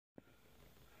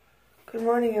Good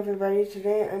morning, everybody.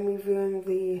 Today I'm reviewing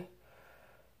the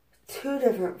two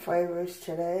different flavors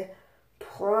today.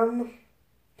 Plum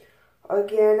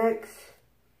Organics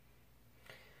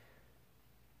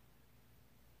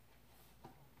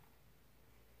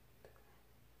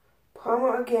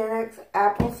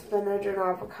apple, spinach, and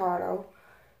avocado,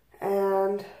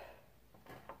 and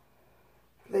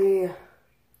the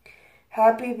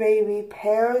Happy Baby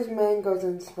pears, mangoes,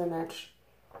 and spinach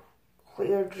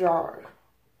clear jar.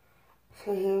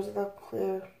 So here's the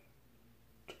clear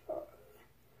jar.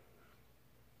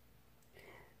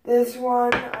 This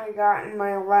one I got in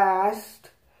my last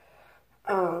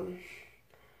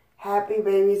Happy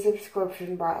Baby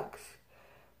subscription box.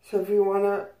 So if you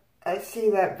want to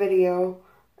see that video,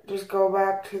 just go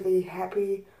back to the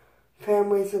Happy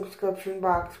Family subscription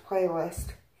box playlist.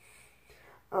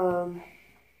 And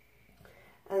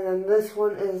then this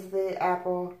one is the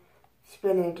apple,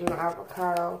 spinach, and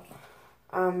avocado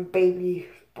baby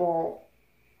bowl.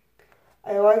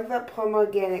 I like that Plum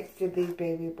Organics did these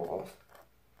baby bowls.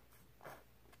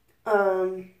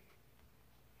 So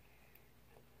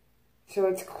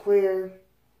it's clear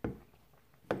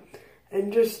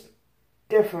and just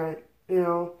different, you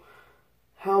know,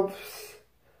 helps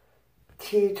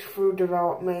teach food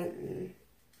development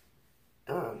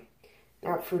and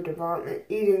not food development,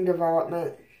 eating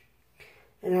development,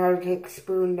 and how to take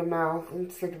spoon to mouth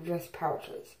instead of just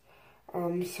pouches.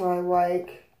 So I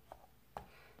like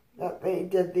that they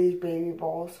did these baby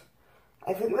bowls.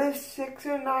 I think there's 6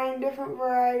 or 9 different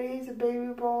varieties of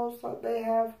baby bowls that they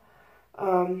have.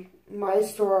 My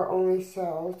store only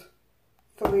sells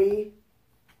 3.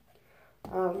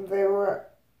 They were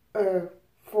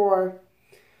 4.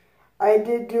 I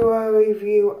did do a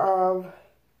review of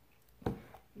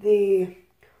the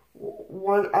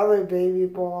one other baby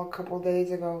bowl a couple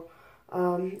days ago,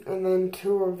 and then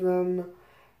 2 of them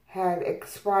had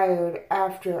expired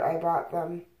after I bought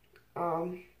them.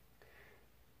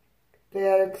 They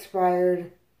had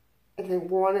expired, I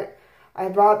think I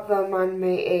bought them on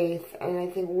May 8th, and I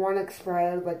think one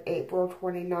expired like April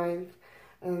 29th,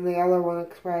 and the other one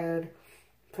expired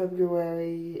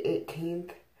February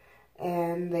 18th,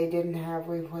 and they didn't have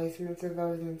replacements of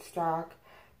those in stock,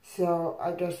 so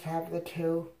I just have the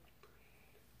 2.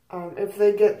 If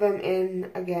they get them in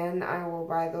again, I will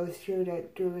buy those 2 to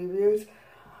do reviews.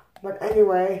 But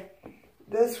anyway,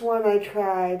 this one I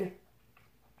tried.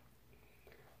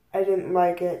 I didn't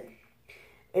like it.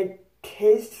 It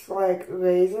tastes like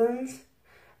raisins,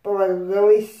 but like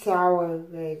really sour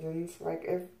raisins. Like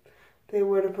if they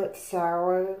were to put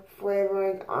sour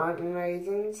flavoring on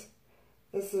raisins,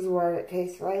 this is what it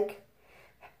tastes like.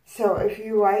 So if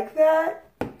you like that,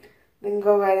 then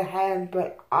go right ahead,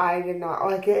 but I did not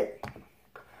like it.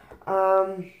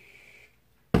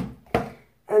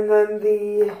 And then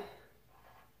the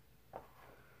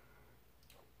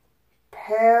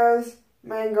pears,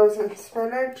 mangoes, and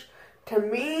spinach, to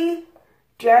me,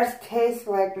 just taste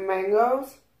like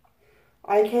mangoes.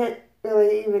 I can't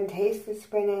really even taste the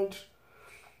spinach.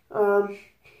 You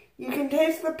can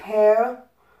taste the pear,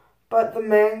 but the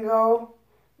mango,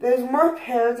 there's more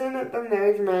pears in it than there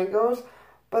is mangoes,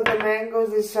 but the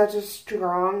mangoes is such a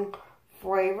strong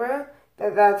flavor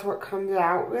that that's what comes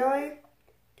out, really.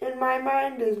 In my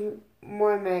mind, is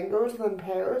more mangoes than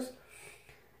pears,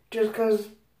 just because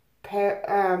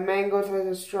mangoes has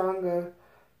a stronger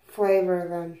flavor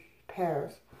than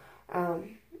pears.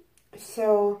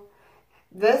 So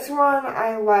this one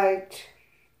I liked,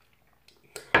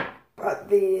 but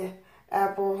the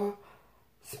apple,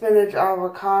 spinach,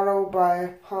 avocado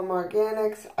by Plum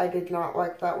Organics, I did not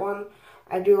like that one.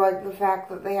 I do like the fact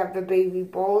that they have the baby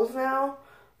bowls now,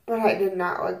 but I did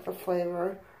not like the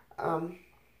flavor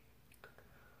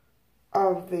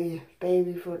of the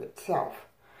baby food itself.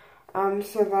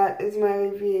 So that is my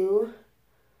review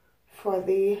for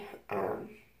the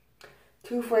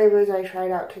 2 flavors I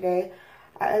tried out today.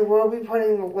 I will be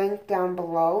putting the link down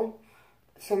below,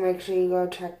 so make sure you go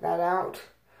check that out.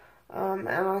 And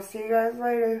I'll see you guys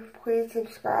later. Please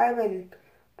subscribe and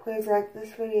please like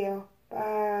this video.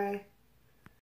 Bye.